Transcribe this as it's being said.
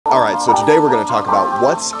right, so today we're going to talk about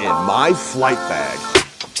what's in my flight bag.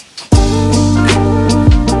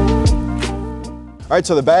 All right,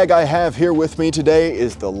 so the bag I have here with me today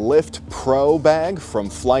is the Lift Pro bag from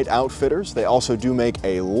Flight Outfitters. They also do make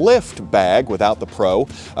a Lift bag without the Pro.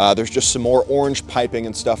 There's just some more orange piping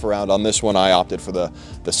and stuff around on this one. I opted for the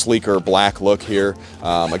sleeker black look here.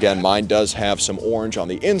 Again, mine does have some orange on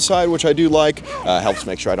the inside, which I do like. Helps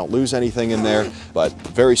make sure I don't lose anything in there, but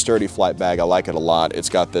very sturdy flight bag. I like it a lot. It's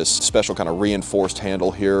got this special kind of reinforced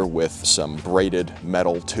handle here with some braided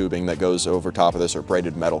metal tubing that goes over top of this, or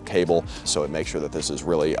braided metal cable, so it makes sure that this is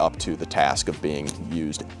really up to the task of being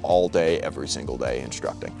used all day, every single day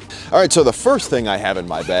instructing. All right, so the first thing I have in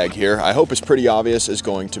my bag here, I hope is pretty obvious, is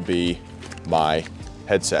going to be my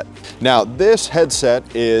headset. Now, this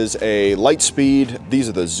headset is a Lightspeed. These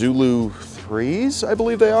are the Zulu 3s, I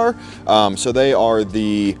believe they are. So they are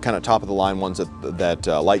the kind of top of the line ones that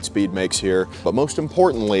Lightspeed makes here. But most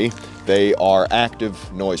importantly, they are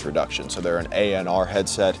active noise reduction. So they're an ANR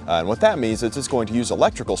headset. And what that means is it's going to use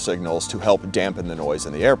electrical signals to help dampen the noise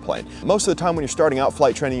in the airplane. Most of the time when you're starting out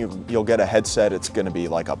flight training, you'll get a headset. It's going to be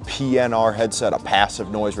like a PNR headset, a passive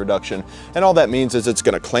noise reduction. And all that means is it's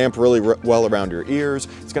going to clamp really well around your ears.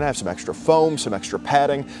 It's going to have some extra foam, some extra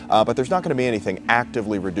padding, but there's not going to be anything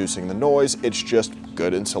actively reducing the noise. It's just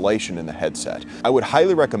good insulation in the headset. I would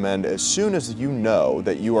highly recommend, as soon as you know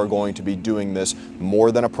that you are going to be doing this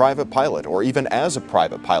more than a private pilot, or even as a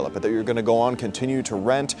private pilot, but that you're going to go on, continue to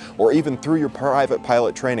rent, or even through your private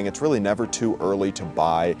pilot training, it's really never too early to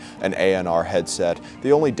buy an ANR headset.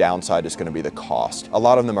 The only downside is going to be the cost. A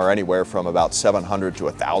lot of them are anywhere from about $700 to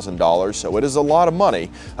 $1,000, so it is a lot of money,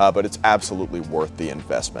 but it's absolutely worth the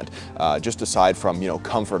investment. Just aside from,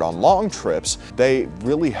 comfort on long trips, they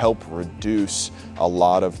really help reduce a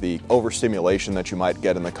lot of the overstimulation that you might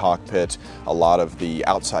get in the cockpit, a lot of the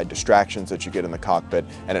outside distractions that you get in the cockpit,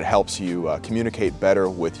 and it helps you communicate better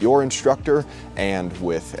with your instructor and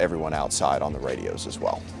with everyone outside on the radios as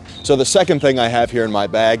well. So the second thing I have here in my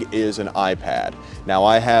bag is an iPad. Now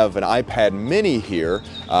I have an iPad mini here.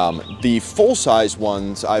 The full-size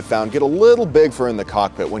ones I've found get a little big for in the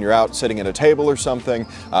cockpit. When you're out sitting at a table or something,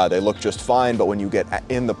 they look just fine, but when you get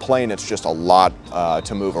in the plane, it's just a lot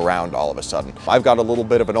to move around all of a sudden. I've got a little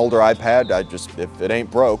bit of an older iPad, if it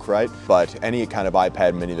ain't broke, right? But any kind of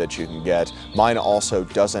iPad mini that you can get. Mine also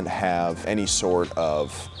doesn't have any sort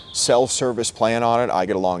of cell service plan on it. I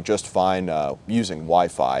get along just fine using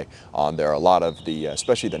Wi-Fi on there. A lot of the,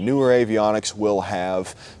 especially the newer avionics, will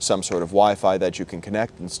have some sort of Wi-Fi that you can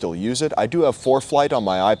connect and still use it. I do have ForeFlight on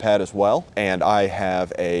my iPad as well, and I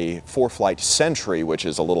have a ForeFlight Sentry, which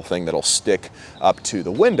is a little thing that'll stick up to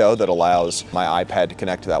the window that allows my iPad to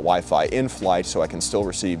connect to that Wi-Fi in flight, so I can still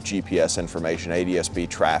receive GPS information, ADS-B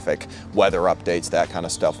traffic, weather updates, that kind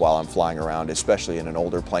of stuff while I'm flying around, especially in an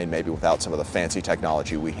older plane, maybe without some of the fancy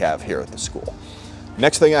technology we have here at the school.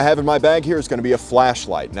 Next thing I have in my bag here is going to be a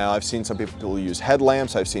flashlight. Now, I've seen some people use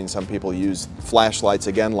headlamps, I've seen some people use flashlights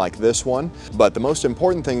again like this one, but the most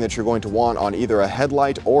important thing that you're going to want on either a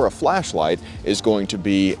headlight or a flashlight is going to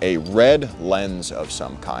be a red lens of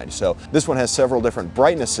some kind. So this one has several different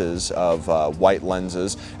brightnesses of white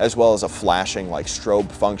lenses, as well as a flashing like strobe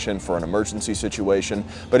function for an emergency situation.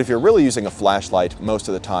 But if you're really using a flashlight most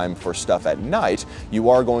of the time for stuff at night, you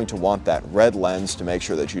are going to want that red lens to make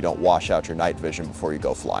sure that you don't wash out your night vision before you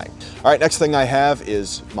go flying. All right, next thing I have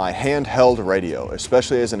is my handheld radio.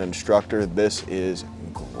 Especially as an instructor, this is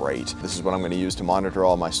great. This is what I'm going to use to monitor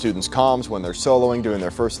all my students' comms when they're soloing, doing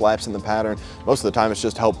their first laps in the pattern. Most of the time it's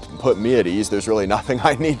just to help put me at ease. There's really nothing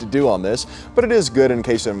I need to do on this, but it is good in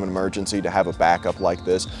case of an emergency to have a backup like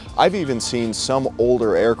this. I've even seen some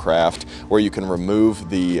older aircraft where you can remove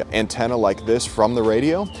the antenna like this from the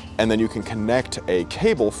radio, and then you can connect a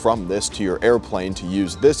cable from this to your airplane to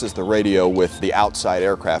use this as the radio with the outside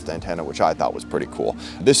aircraft antenna, which I thought was pretty cool.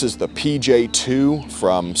 This is the PJ2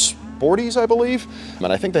 from Sporties, I believe,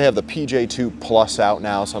 and I think they have the PJ2 Plus out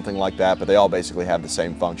now, something like that, but they all basically have the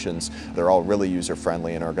same functions. They're all really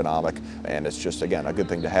user-friendly and ergonomic, and it's just, again, a good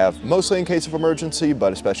thing to have, mostly in case of emergency,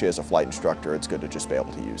 but especially as a flight instructor, it's good to just be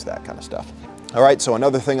able to use that kind of stuff. All right, so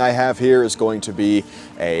another thing I have here is going to be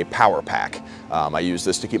a power pack. I use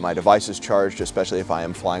this to keep my devices charged, especially if I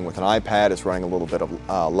am flying with an iPad. It's running a little bit of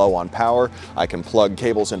low on power. I can plug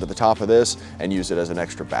cables into the top of this and use it as an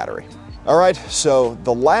extra battery. All right, so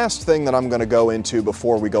the last thing that I'm going to go into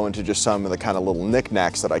before we go into just some of the kind of little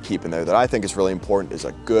knickknacks that I keep in there that I think is really important is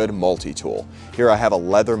a good multi-tool. Here I have a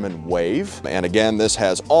Leatherman Wave, and again, this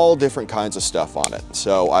has all different kinds of stuff on it.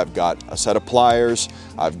 So I've got a set of pliers,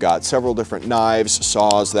 I've got several different knives, knives,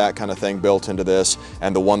 saws, that kind of thing built into this.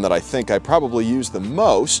 And the one that I think I probably use the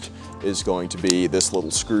most is going to be this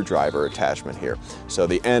little screwdriver attachment here. So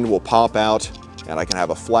the end will pop out, and I can have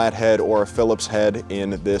a flat head or a Phillips head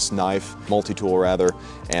in this knife, multi-tool rather,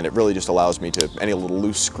 and it really just allows me to, any little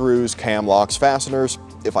loose screws, cam locks, fasteners,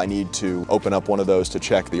 if I need to open up one of those to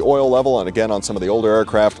check the oil level. And again, on some of the older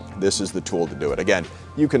aircraft, this is the tool to do it. Again,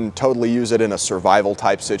 you can totally use it in a survival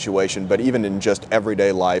type situation, but even in just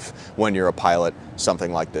everyday life, when you're a pilot,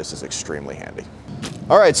 something like this is extremely handy.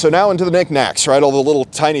 All right, so now into the knickknacks, right? All the little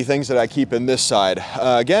tiny things that I keep in this side.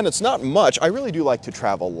 Again, it's not much. I really do like to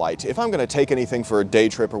travel light. If I'm gonna take anything for a day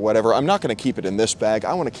trip or whatever, I'm not gonna keep it in this bag.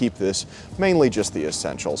 I wanna keep this mainly just the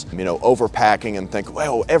essentials. You know, overpacking and think,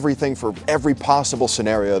 well, everything for every possible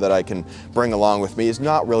scenario that I can bring along with me is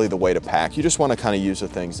not really the way to pack. You just wanna kind of use the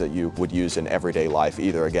things that you would use in everyday life,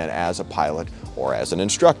 either again, as a pilot or as an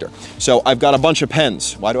instructor. So I've got a bunch of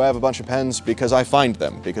pens. Why do I have a bunch of pens? Because I find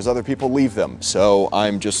them, because other people leave them. So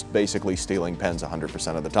I'm just basically stealing pens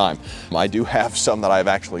 100% of the time. I do have some that I've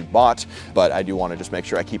actually bought, but I do want to just make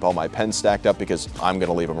sure I keep all my pens stacked up because I'm going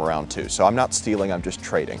to leave them around too. So I'm not stealing, I'm just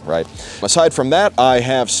trading, right? Aside from that, I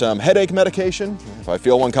have some headache medication. If I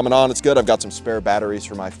feel one coming on, it's good. I've got some spare batteries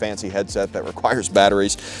for my fancy headset that requires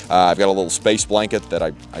batteries. I've got a little space blanket that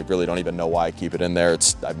I really don't even know why I keep it in there.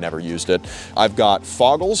 I've never used it. I've got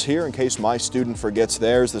foggles here in case my student forgets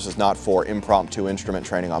theirs. This is not for impromptu instrument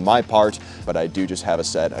training on my part, but I do just have a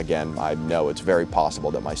set. Again, I know it's very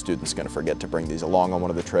possible that my student's going to forget to bring these along on one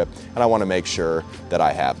of the trip, and I want to make sure that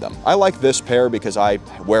I have them. I like this pair because I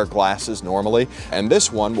wear glasses normally, and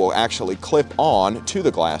this one will actually clip on to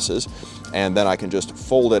the glasses, and then I can just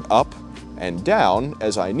fold it up and down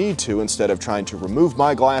as I need to instead of trying to remove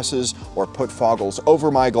my glasses or put foggles over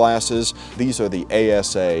my glasses. These are the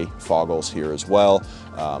ASA foggles here as well,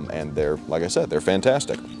 and they're, like I said, they're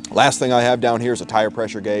fantastic. Last thing I have down here is a tire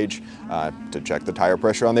pressure gauge to check the tire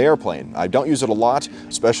pressure on the airplane. I don't use it a lot,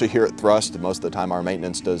 especially here at Thrust. Most of the time our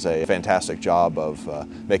maintenance does a fantastic job of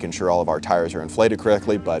making sure all of our tires are inflated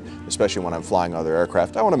correctly, but especially when I'm flying other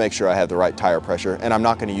aircraft, I want to make sure I have the right tire pressure, and I'm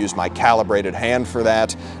not going to use my calibrated hand for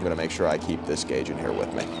that. I'm going to make sure I keep this gauge in here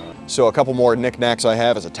with me. So a couple more knickknacks I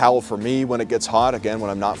have is a towel for me when it gets hot, again, when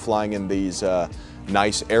I'm not flying in these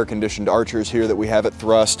nice air-conditioned Archers here that we have at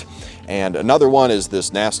Thrust. And another one is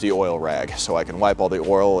this nasty oil rag, so I can wipe all the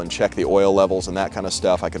oil and check the oil levels and that kind of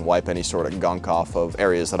stuff. I can wipe any sort of gunk off of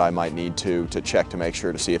areas that I might need to check to make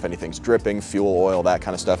sure to see if anything's dripping, fuel, oil, that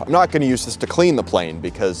kind of stuff. I'm not going to use this to clean the plane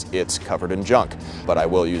because it's covered in junk, but I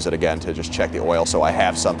will use it again to just check the oil so I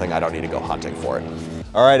have something. I don't need to go hunting for it.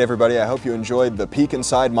 All right, everybody, I hope you enjoyed the peek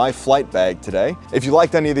inside my flight bag today. If you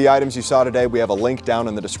liked any of the items you saw today, we have a link down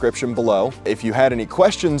in the description below. If you had any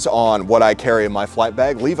questions on what I carry in my flight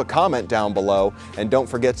bag, leave a comment down below, and don't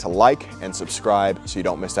forget to like and subscribe so you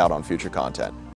don't miss out on future content.